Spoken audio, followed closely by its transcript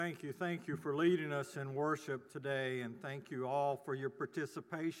Thank you for leading us in worship today, and thank you all for your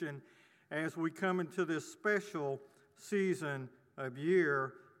participation as we come into this special season of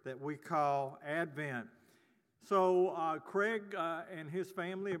year that we call Advent. So Craig and his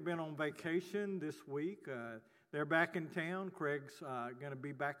family have been on vacation this week. They're back in town. Craig's going to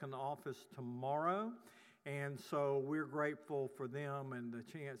be back in the office tomorrow, and so we're grateful for them and the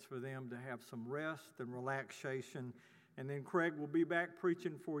chance for them to have some rest and relaxation. And then Craig will be back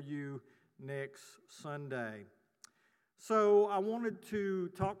preaching for you next Sunday. So I wanted to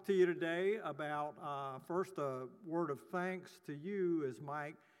talk to you today about, first, a word of thanks to you as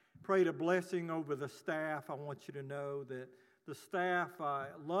Mike prayed a blessing over the staff. I want you to know that the staff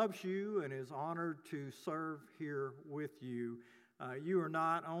loves you and is honored to serve here with you. You are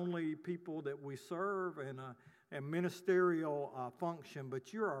not only people that we serve in a ministerial function,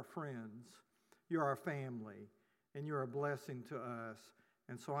 but you're our friends, you're our family, and you're a blessing to us.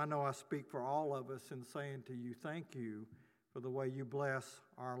 And so I know I speak for all of us in saying to you, thank you for the way you bless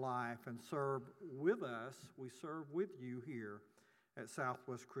our life and serve with us. We serve with you here at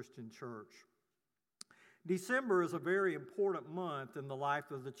Southwest Christian Church. December is a very important month in the life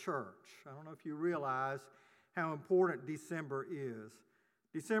of the church. I don't know if you realize how important December is.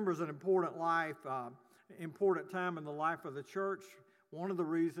 December is an important time in the life of the church. One of the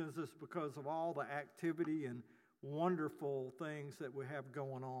reasons is because of all the activity and wonderful things that we have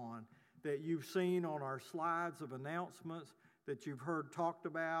going on that you've seen on our slides of announcements, that you've heard talked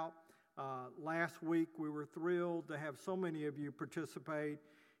about. Last week we were thrilled to have so many of you participate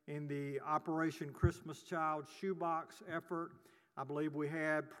in the Operation Christmas Child shoebox effort. I believe we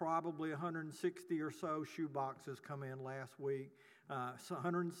had probably 160 or so shoeboxes come in last week,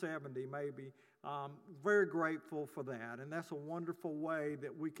 170 maybe. Very grateful for that, and that's a wonderful way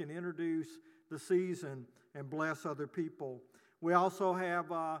that we can introduce the season and bless other people. We also have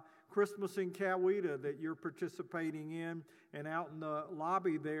Christmas in Coweta that you're participating in, and out in the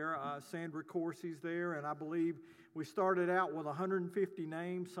lobby there, Sandra Corsi's there, and I believe we started out with 150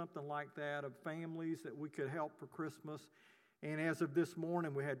 names, something like that, of families that we could help for Christmas. And as of this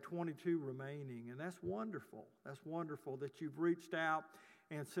morning, we had 22 remaining, and that's wonderful. That's wonderful that you've reached out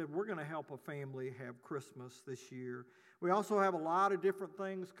and said, we're going to help a family have Christmas this year. We also have a lot of different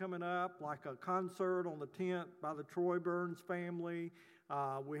things coming up, like a concert on the 10th by the Troy Burns family.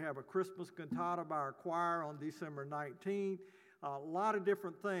 We have a Christmas cantata by our choir on December 19th. A lot of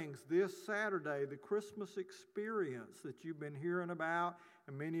different things. This Saturday, the Christmas experience that you've been hearing about,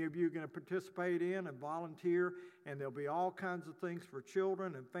 and many of you are going to participate in and volunteer, and there'll be all kinds of things for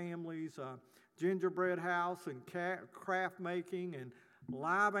children and families, gingerbread house and craft making and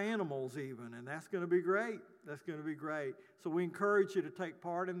live animals even, and that's going to be great. That's going to be great. So we encourage you to take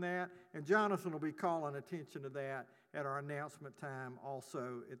part in that, and Jonathan will be calling attention to that at our announcement time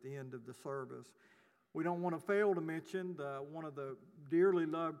also at the end of the service. We don't want to fail to mention one of the dearly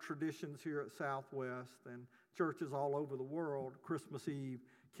loved traditions here at Southwest and churches all over the world, Christmas Eve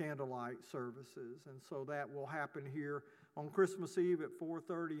candlelight services. And so that will happen here on Christmas Eve at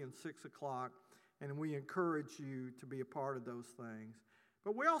 4:30 and 6 o'clock, and we encourage you to be a part of those things.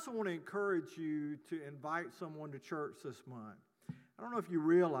 But we also want to encourage you to invite someone to church this month. I don't know if you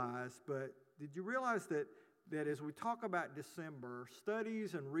realize, but did you realize that as we talk about December,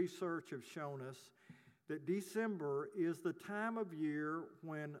 studies and research have shown us that December is the time of year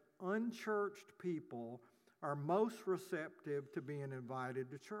when unchurched people are most receptive to being invited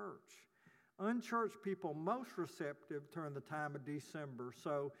to church. Unchurched people most receptive during the time of December.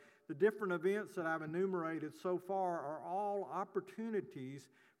 So the different events that I've enumerated so far are all opportunities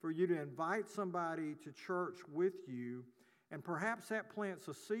for you to invite somebody to church with you, and perhaps that plants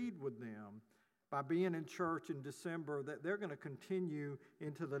a seed with them by being in church in December that they're going to continue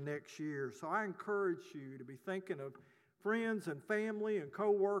into the next year. So I encourage you to be thinking of friends and family and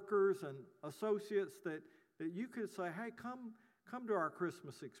co-workers and associates that you could say, hey, come to our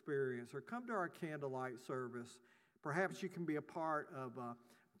Christmas experience or come to our candlelight service. Perhaps you can be a part of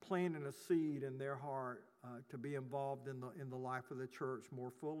planting a seed in their heart to be involved in the life of the church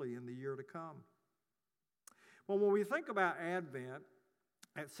more fully in the year to come. Well, when we think about Advent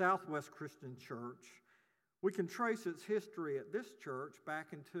at Southwest Christian Church, we can trace its history at this church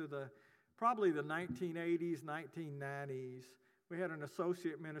back into probably the 1980s, 1990s. We had an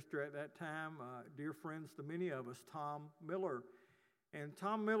associate minister at that time, dear friends to many of us, Tom Miller. And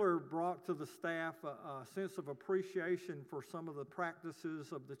Tom Miller brought to the staff a sense of appreciation for some of the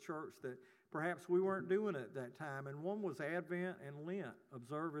practices of the church that perhaps we weren't doing at that time. And one was Advent and Lent,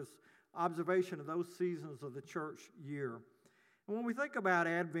 observation of those seasons of the church year. And when we think about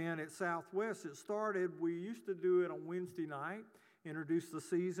Advent at Southwest, we used to do it on Wednesday night, introduce the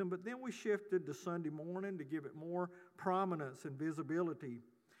season, but then we shifted to Sunday morning to give it more prominence and visibility.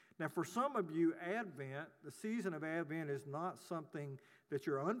 Now, for some of you, Advent, the season of Advent, is not something that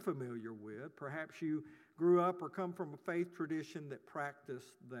you're unfamiliar with. Perhaps you grew up or come from a faith tradition that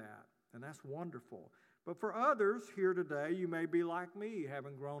practiced that, and that's wonderful. But for others here today, you may be like me,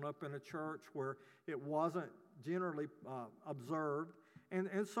 having grown up in a church where it wasn't generally observed.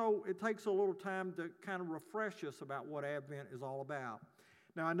 And so it takes a little time to kind of refresh us about what Advent is all about.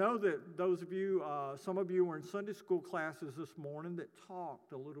 Now, I know that those of you, some of you were in Sunday school classes this morning that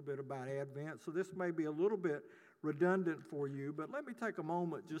talked a little bit about Advent, so this may be a little bit redundant for you, but let me take a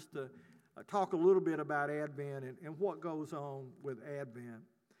moment just to talk a little bit about Advent and what goes on with Advent.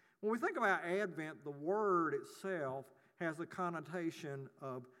 When we think about Advent, the word itself has a connotation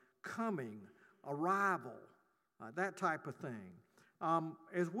of coming, arrival, that type of thing.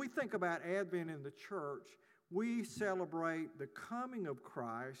 As we think about Advent in the church, we celebrate the coming of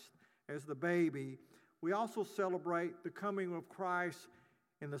Christ as the baby. We also celebrate the coming of Christ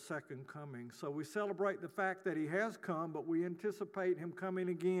in the second coming. So we celebrate the fact that he has come, but we anticipate him coming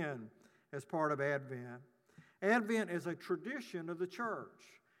again as part of Advent. Advent is a tradition of the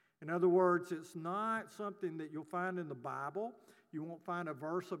church. In other words, it's not something that you'll find in the Bible. You won't find a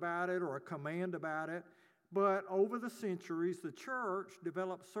verse about it or a command about it. But over the centuries, the church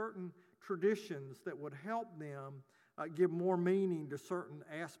developed certain traditions that would help them give more meaning to certain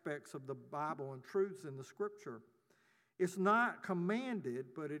aspects of the Bible and truths in the Scripture. It's not commanded,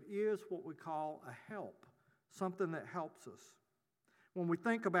 but it is what we call a help, something that helps us. When we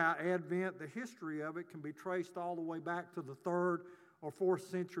think about Advent, the history of it can be traced all the way back to the 3rd or 4th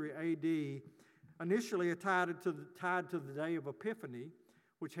century A.D., initially tied to the day of Epiphany,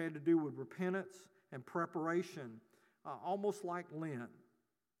 which had to do with repentance and preparation, almost like Lent.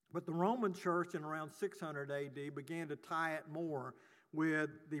 But the Roman Church in around 600 A.D. began to tie it more with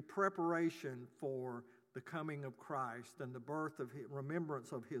the preparation for the coming of Christ and the birth of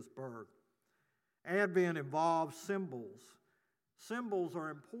remembrance of his birth. Advent involves symbols. Symbols are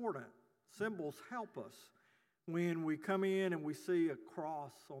important. Symbols help us. When we come in and we see a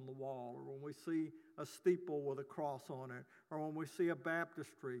cross on the wall, or when we see a steeple with a cross on it, or when we see a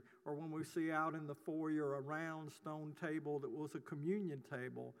baptistry, or when we see out in the foyer a round stone table that was a communion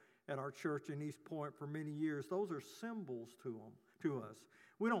table at our church in East Point for many years, those are symbols to us.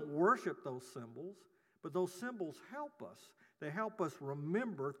 We don't worship those symbols, but those symbols help us. They help us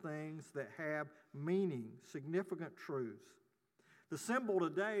remember things that have meaning, significant truths. The symbol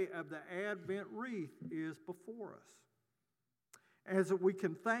today of the Advent wreath is before us. As we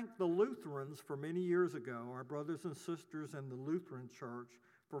can thank the Lutherans for many years ago, our brothers and sisters in the Lutheran Church,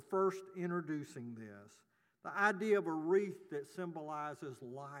 for first introducing this. The idea of a wreath that symbolizes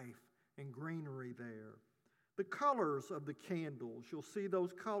life and greenery there. The colors of the candles, you'll see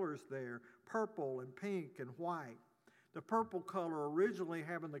those colors there, purple and pink and white. The purple color originally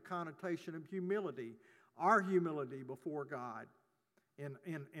having the connotation of humility, our humility before God.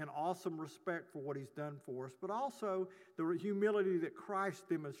 In awesome respect for what he's done for us, but also the humility that Christ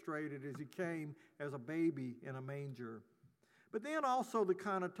demonstrated as he came as a baby in a manger. But then also the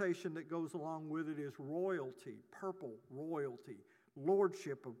connotation that goes along with it is royalty, purple royalty,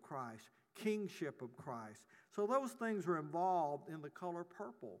 lordship of Christ, kingship of Christ. So those things are involved in the color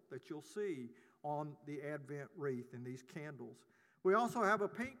purple that you'll see on the Advent wreath in these candles. We also have a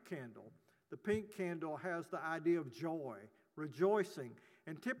pink candle. The pink candle has the idea of joy, rejoicing,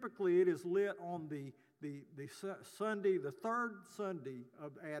 and typically it is lit on the Sunday, the third Sunday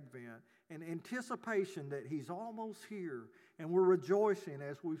of Advent, in anticipation that he's almost here, and we're rejoicing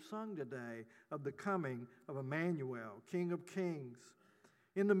as we've sung today of the coming of Emmanuel, King of Kings.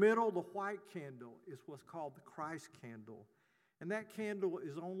 In the middle, the white candle is what's called the Christ candle, and that candle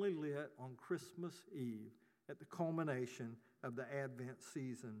is only lit on Christmas Eve at the culmination of the Advent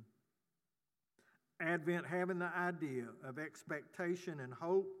season. Advent having the idea of expectation and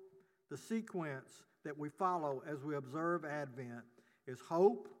hope. The sequence that we follow as we observe Advent is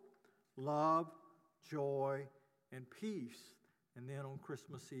hope, love, joy, and peace. And then on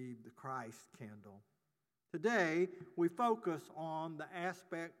Christmas Eve, the Christ candle. Today, we focus on the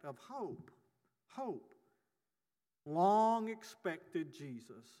aspect of hope. Hope. Long expected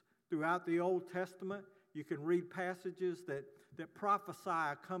Jesus. Throughout the Old Testament, you can read passages that prophesy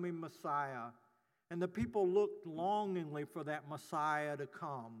a coming Messiah. And the people looked longingly for that Messiah to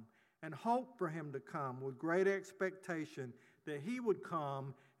come and hoped for him to come with great expectation that he would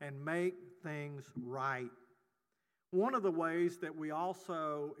come and make things right. One of the ways that we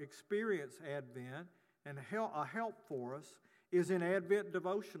also experience Advent and a help for us is in Advent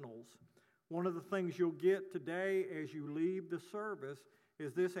devotionals. One of the things you'll get today as you leave the service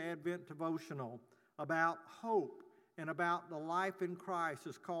is this Advent devotional about hope and about the life in Christ.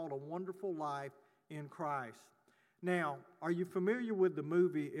 It's called A Wonderful Life in Christ. Now, are you familiar with the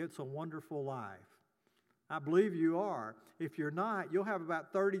movie It's a Wonderful Life? I believe you are. If you're not, you'll have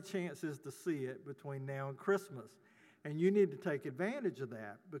about 30 chances to see it between now and Christmas. And you need to take advantage of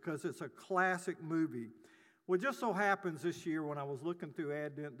that because it's a classic movie. Well, it just so happens this year when I was looking through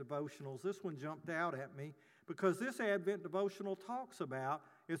Advent devotionals, this one jumped out at me because this Advent devotional talks about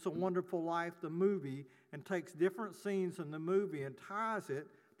It's a Wonderful Life, the movie, and takes different scenes in the movie and ties it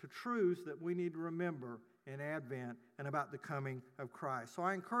to truths that we need to remember in Advent and about the coming of Christ. So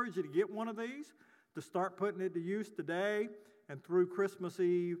I encourage you to get one of these, to start putting it to use today and through Christmas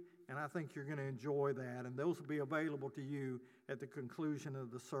Eve, and I think you're going to enjoy that, and those will be available to you at the conclusion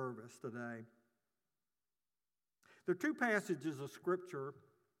of the service today. There are two passages of Scripture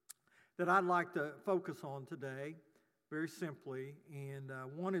that I'd like to focus on today, very simply, and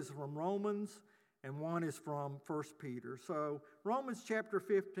one is from Romans and one is from 1 Peter. So Romans chapter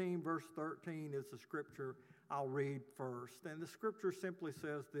 15, verse 13 is the Scripture I'll read first, and the Scripture simply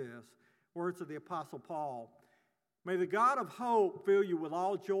says this, words of the Apostle Paul, "May the God of hope fill you with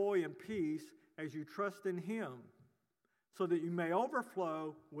all joy and peace as you trust in Him, so that you may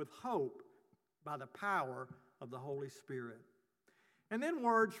overflow with hope by the power of the Holy Spirit." And then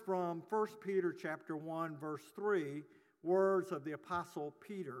words from 1 Peter chapter 1, verse 3, words of the Apostle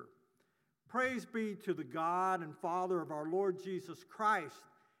Peter. "Praise be to the God and Father of our Lord Jesus Christ.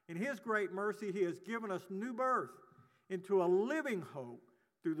 In His great mercy, He has given us new birth into a living hope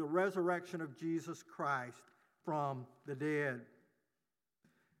through the resurrection of Jesus Christ from the dead."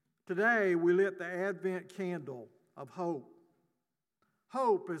 Today, we lit the Advent candle of hope.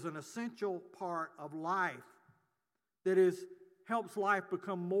 Hope is an essential part of life that helps life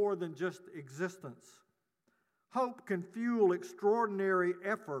become more than just existence. Hope can fuel extraordinary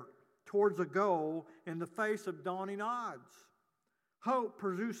effort towards a goal in the face of daunting odds. Hope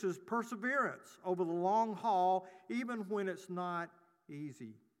produces perseverance over the long haul, even when it's not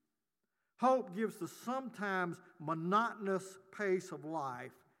easy. Hope gives the sometimes monotonous pace of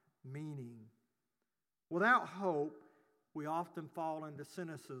life meaning. Without hope, we often fall into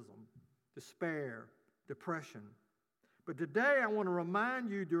cynicism, despair, depression. But today I want to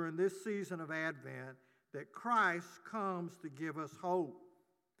remind you during this season of Advent that Christ comes to give us hope.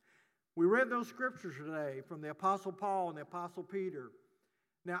 We read those scriptures today from the Apostle Paul and the Apostle Peter.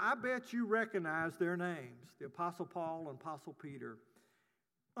 Now, I bet you recognize their names, the Apostle Paul and Apostle Peter.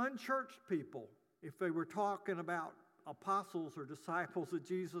 Unchurched people, if they were talking about apostles or disciples of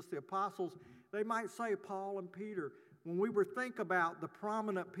Jesus, the apostles, they might say Paul and Peter. When we would think about the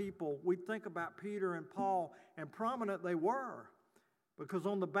prominent people, we'd think about Peter and Paul, and prominent they were. Because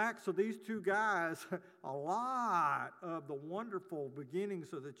on the backs of these two guys, a lot of the wonderful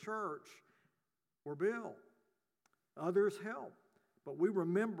beginnings of the church were built. Others helped. But we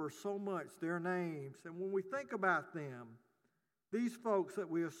remember so much their names. And when we think about them, these folks that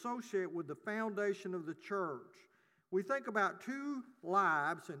we associate with the foundation of the church, we think about two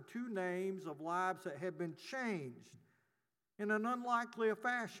lives and two names of lives that have been changed in an unlikely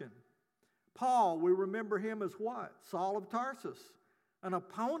fashion. Paul, we remember him as what? Saul of Tarsus, an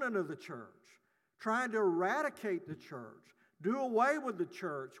opponent of the church, trying to eradicate the church, do away with the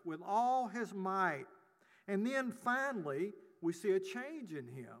church with all his might. And then finally, we see a change in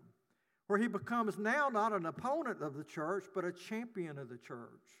him, where he becomes now not an opponent of the church, but a champion of the church.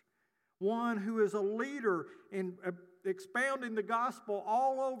 One who is a leader in expounding the gospel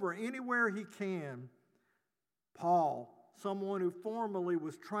all over, anywhere he can. Paul, someone who formerly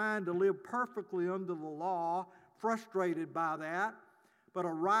was trying to live perfectly under the law, frustrated by that, but a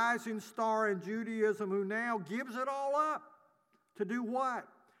rising star in Judaism who now gives it all up to do what?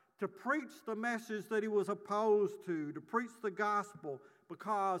 To preach the message that he was opposed to preach the gospel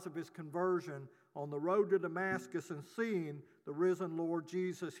because of his conversion on the road to Damascus and seeing the risen Lord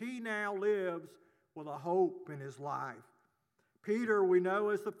Jesus. He now lives with a hope in his life. Peter, we know,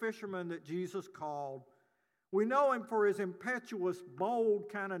 as the fisherman that Jesus called. We know him for his impetuous, bold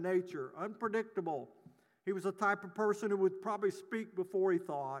kind of nature, unpredictable. He was the type of person who would probably speak before he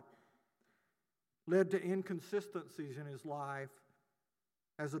thought. Led to inconsistencies in his life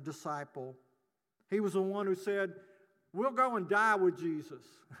as a disciple. He was the one who said, "We'll go and die with Jesus."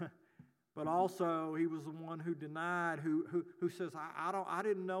 But also, he was the one who denied, who says, I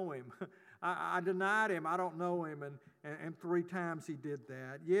didn't know him. I denied him. I don't know him. And 3 times he did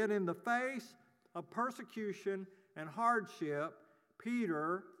that. Yet in the face of persecution and hardship,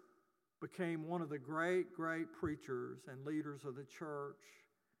 Peter became one of the great, great preachers and leaders of the church.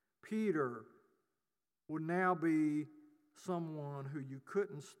 Peter would now be someone who you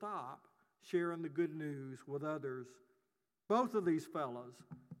couldn't stop sharing the good news with others. Both of these fellows,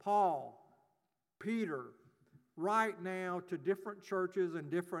 Paul, Peter, right now to different churches in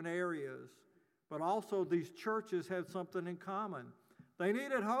different areas, but also these churches had something in common. They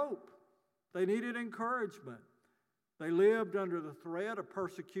needed hope. They needed encouragement. They lived under the threat of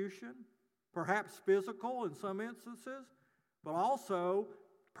persecution, perhaps physical in some instances, but also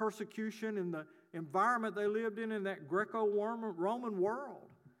persecution in the environment they lived in that Greco-Roman world,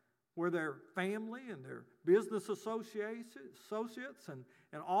 where their family and their business associates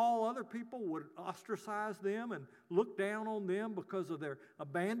and all other people would ostracize them and look down on them because of their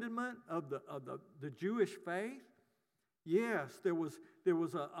abandonment of the Jewish faith. Yes, there was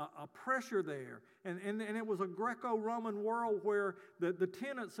a pressure there. And it was a Greco-Roman world where the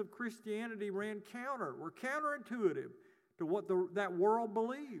tenets of Christianity were counterintuitive to what that world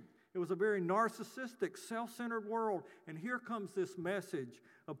believed. It was a very narcissistic, self-centered world. And here comes this message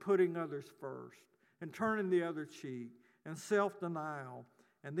of putting others first and turning the other cheek and self-denial.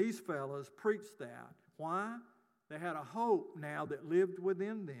 And these fellas preached that. Why? They had a hope now that lived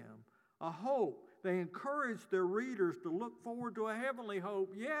within them. A hope. They encouraged their readers to look forward to a heavenly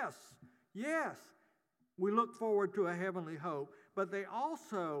hope. Yes, we look forward to a heavenly hope. But they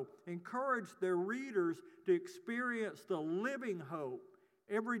also encouraged their readers to experience the living hope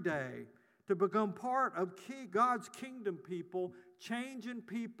every day, to become part of God's kingdom people, changing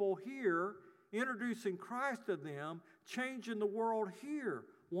people here, introducing Christ to them, changing the world here,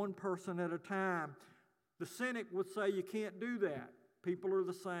 one person at a time. The cynic would say you can't do that. People are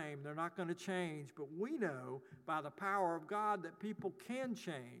the same. They're not going to change. But we know by the power of God that people can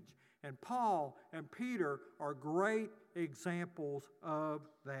change. And Paul and Peter are great examples of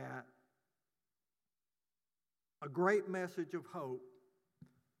that. A great message of hope.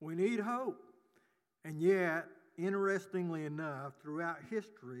 We need hope. And yet, interestingly enough, throughout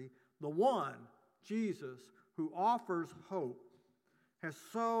history, the one, Jesus, who offers hope, has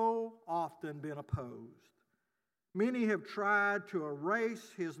so often been opposed. Many have tried to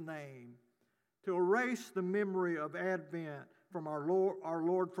erase his name, to erase the memory of Advent from our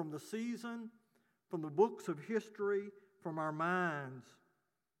Lord from the season, from the books of history, from our minds.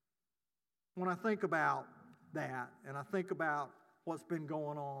 When I think about that, and I think about what's been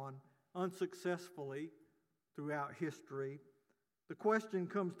going on unsuccessfully throughout history, the question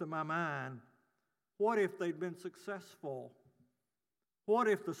comes to my mind, what if they'd been successful? What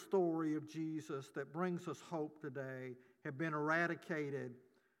if the story of Jesus that brings us hope today had been eradicated?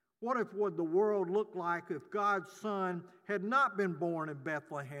 What if would the world look like if God's Son had not been born in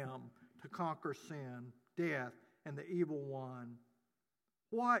Bethlehem to conquer sin, death, and the evil one?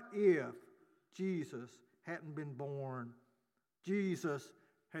 What if Jesus hadn't been born? Jesus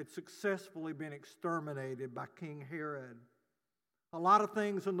had successfully been exterminated by King Herod. A lot of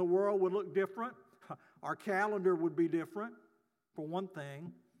things in the world would look different. Our calendar would be different. For one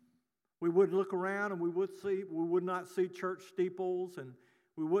thing, we would look around and we would not see church steeples, and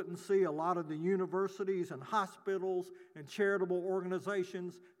we wouldn't see a lot of the universities and hospitals and charitable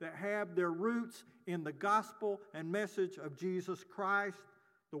organizations that have their roots in the gospel and message of Jesus Christ.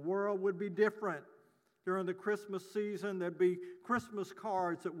 The world would be different. During the Christmas season, there'd be Christmas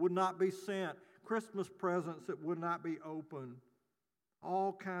cards that would not be sent, Christmas presents that would not be opened,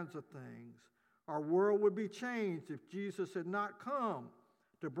 all kinds of things. Our world would be changed if Jesus had not come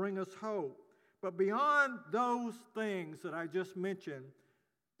to bring us hope. But beyond those things that I just mentioned,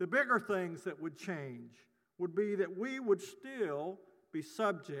 the bigger things that would change would be that we would still be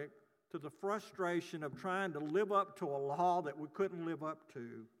subject to the frustration of trying to live up to a law that we couldn't live up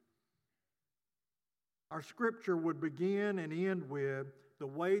to. Our scripture would begin and end with, the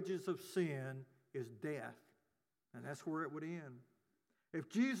wages of sin is death. And that's where it would end. If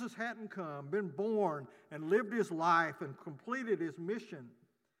Jesus hadn't come, been born, and lived his life and completed his mission,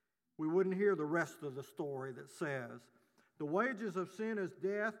 we wouldn't hear the rest of the story that says, the wages of sin is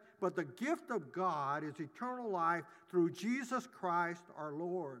death, but the gift of God is eternal life through Jesus Christ our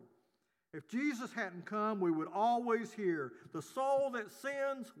Lord. If Jesus hadn't come, we would always hear, the soul that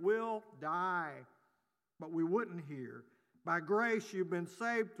sins will die. But we wouldn't hear, by grace you've been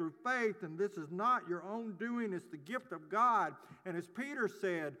saved through faith, and this is not your own doing, it's the gift of God. And as Peter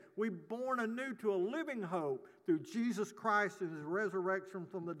said, we're born anew to a living hope through Jesus Christ and his resurrection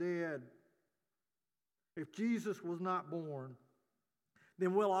from the dead. If Jesus was not born,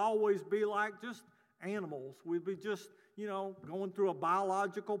 then we'll always be like just animals. We'd be just, going through a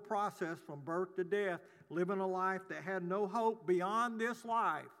biological process from birth to death, living a life that had no hope beyond this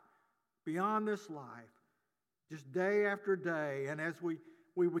life, just day after day. And as we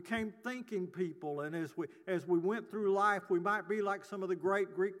we became thinking people, and as we went through life, we might be like some of the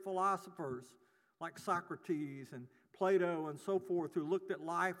great Greek philosophers, like Socrates and Plato and so forth, who looked at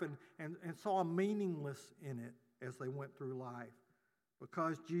life and saw a meaningless in it as they went through life.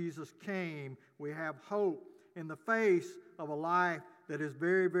 Because Jesus came, we have hope in the face of a life that is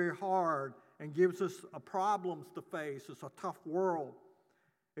very, very hard and gives us problems to face. It's a tough world.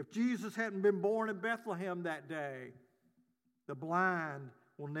 If Jesus hadn't been born in Bethlehem that day, the blind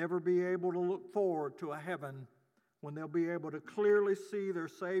will never be able to look forward to a heaven when they'll be able to clearly see their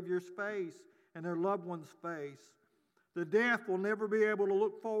Savior's face and their loved one's face. The deaf will never be able to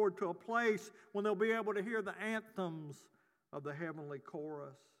look forward to a place when they'll be able to hear the anthems of the heavenly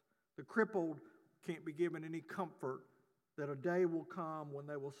chorus. The crippled can't be given any comfort that a day will come when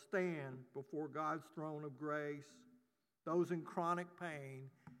they will stand before God's throne of grace. Those in chronic pain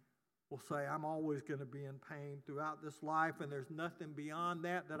will say, I'm always going to be in pain throughout this life, and there's nothing beyond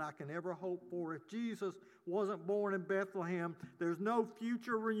that I can ever hope for. If Jesus wasn't born in Bethlehem, there's no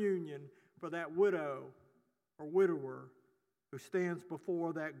future reunion for that widow or widower who stands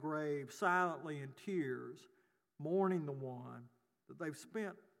before that grave silently in tears, mourning the one that they've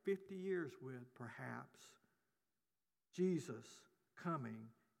spent 50 years with, perhaps. Jesus coming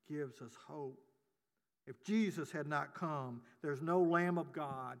gives us hope. If Jesus had not come, there's no Lamb of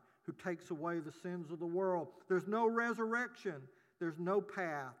God who takes away the sins of the world. There's no resurrection. There's no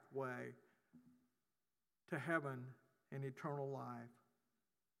pathway to heaven and eternal life.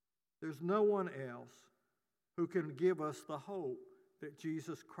 There's no one else who can give us the hope that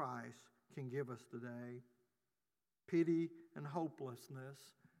Jesus Christ can give us today. Pity and hopelessness,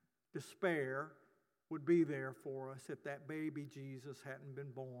 despair would be there for us if that baby Jesus hadn't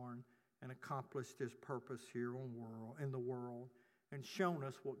been born and accomplished his purpose here in the world and shown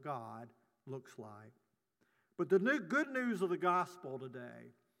us what God looks like. But the good news of the gospel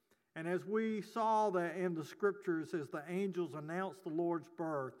today, and as we saw that in the scriptures as the angels announced the Lord's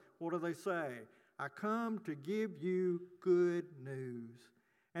birth, what do they say? I come to give you good news.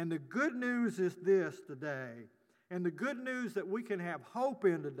 And the good news is this today. And the good news that we can have hope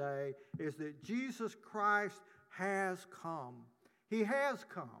in today is that Jesus Christ has come. He has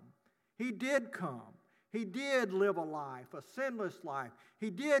come. He did come. He did live a life, a sinless life. He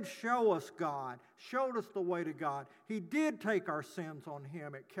did show us God, showed us the way to God. He did take our sins on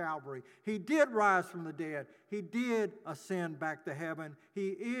him at Calvary. He did rise from the dead. He did ascend back to heaven. He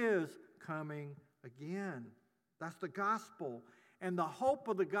is coming again. That's the gospel. And the hope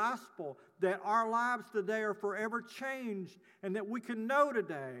of the gospel that our lives today are forever changed and that we can know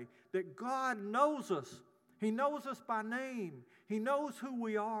today that God knows us. He knows us by name. He knows who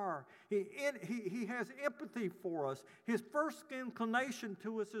we are. He has empathy for us. His first inclination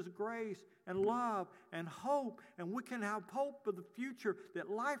to us is grace and love and hope. And we can have hope for the future that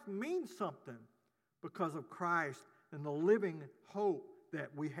life means something because of Christ and the living hope that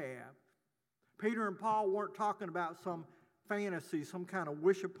we have. Peter and Paul weren't talking about some fantasy, some kind of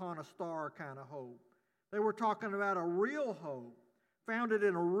wish upon a star kind of hope. They were talking about a real hope, founded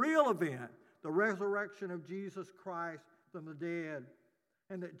in a real event, the resurrection of Jesus Christ from the dead,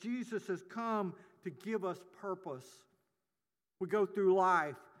 and that Jesus has come to give us purpose. We go through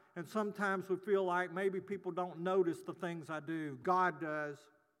life, and sometimes we feel like maybe people don't notice the things I do. God does.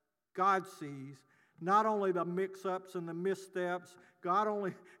 God sees. Not only the mix-ups and the missteps,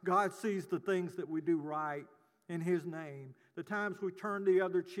 God sees the things that we do right in his name. The times we turn the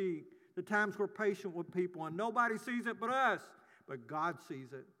other cheek, the times we're patient with people, and nobody sees it but us, but God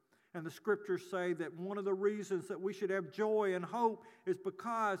sees it. And the scriptures say that one of the reasons that we should have joy and hope is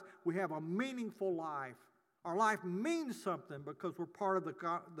because we have a meaningful life. Our life means something because we're part of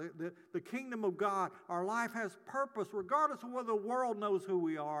the kingdom of God. Our life has purpose. Regardless of whether the world knows who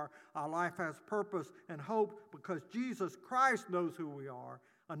we are, our life has purpose and hope because Jesus Christ knows who we are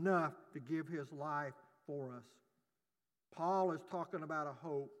enough to give his life for us. Paul is talking about a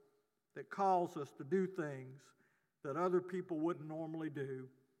hope that calls us to do things that other people wouldn't normally do.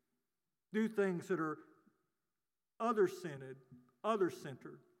 Do things that are other-centered,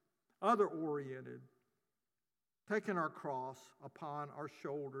 other-oriented, taking our cross upon our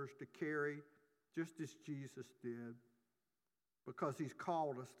shoulders to carry just as Jesus did, because he's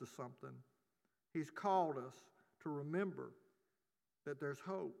called us to something. He's called us to remember that there's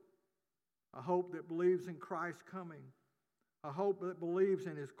hope, a hope that believes in Christ's coming, a hope that believes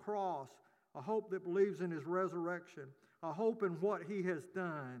in his cross, a hope that believes in his resurrection, a hope in what he has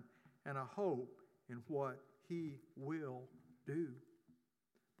done, and a hope in what he will do.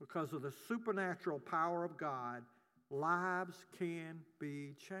 Because of the supernatural power of God, lives can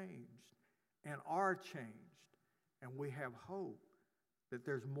be changed and are changed, and we have hope that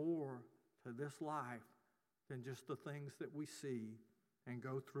there's more to this life than just the things that we see and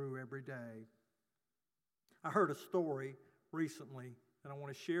go through every day. I heard a story recently that I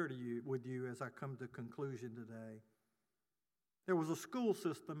want to share with you as I come to conclusion today. There was a school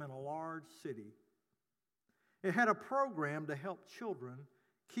system in a large city. It had a program to help children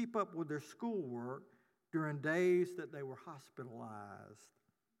keep up with their schoolwork during days that they were hospitalized.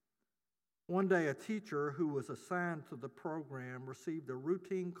 One day, a teacher who was assigned to the program received a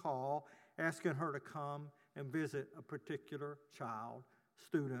routine call asking her to come and visit a particular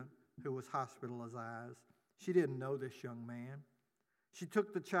student who was hospitalized. She didn't know this young man. She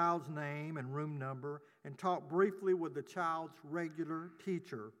took the child's name and room number and talked briefly with the child's regular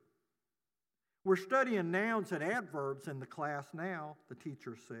teacher. "We're studying nouns and adverbs in the class now," the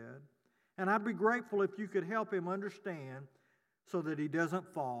teacher said, "and I'd be grateful if you could help him understand so that he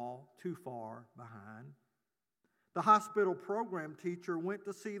doesn't fall too far behind." The hospital program teacher went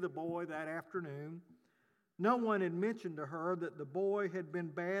to see the boy that afternoon. No one had mentioned to her that the boy had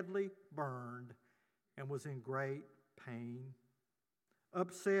been badly burned and was in great pain.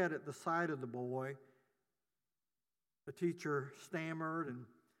 Upset at the sight of the boy, the teacher stammered and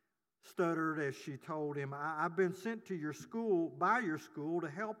stuttered as she told him, "I've been sent to your school, by your school, to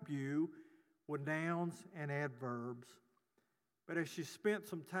help you with nouns and adverbs." But as she spent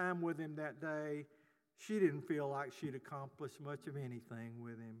some time with him that day, she didn't feel like she'd accomplished much of anything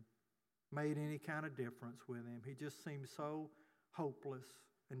with him, made any kind of difference with him. He just seemed so hopeless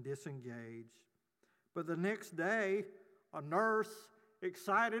and disengaged. But the next day, a nurse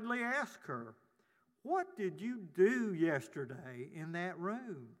excitedly asked her, "What did you do yesterday in that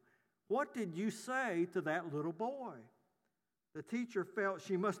room? What did you say to that little boy?" The teacher felt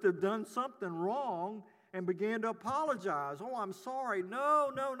she must have done something wrong and began to apologize. "Oh, I'm sorry.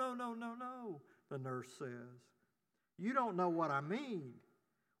 No, the nurse says. "You don't know what I mean.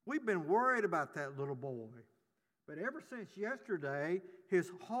 We've been worried about that little boy. But ever since yesterday, his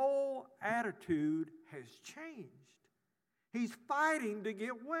whole attitude has changed. He's fighting to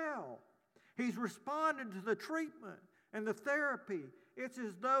get well. He's responding to the treatment and the therapy. It's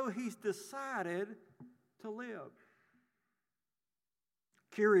as though he's decided to live."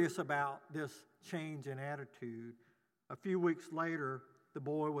 Curious about this change in attitude, a few weeks later, the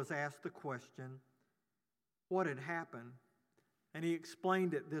boy was asked the question, what had happened? And he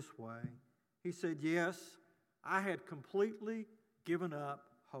explained it this way. He said, "Yes, I had completely given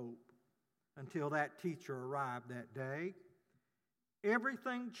up hope until that teacher arrived that day.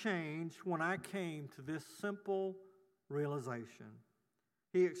 Everything changed when I came to this simple realization."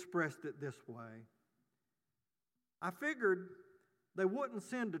 He expressed it this way: "I figured they wouldn't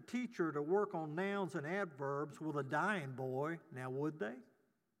send a teacher to work on nouns and adverbs with a dying boy, now would they?"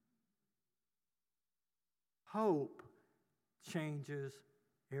 Hope changes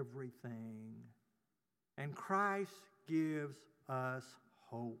everything. And Christ gives us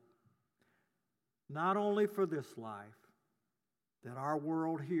hope. Not only for this life, that our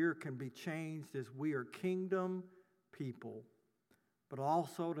world here can be changed as we are kingdom people, but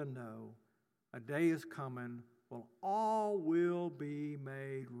also to know a day is coming when all will be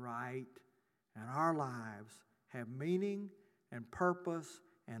made right and our lives have meaning and purpose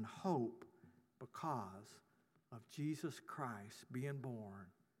and hope because of Jesus Christ being born,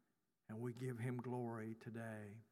 and we give him glory today.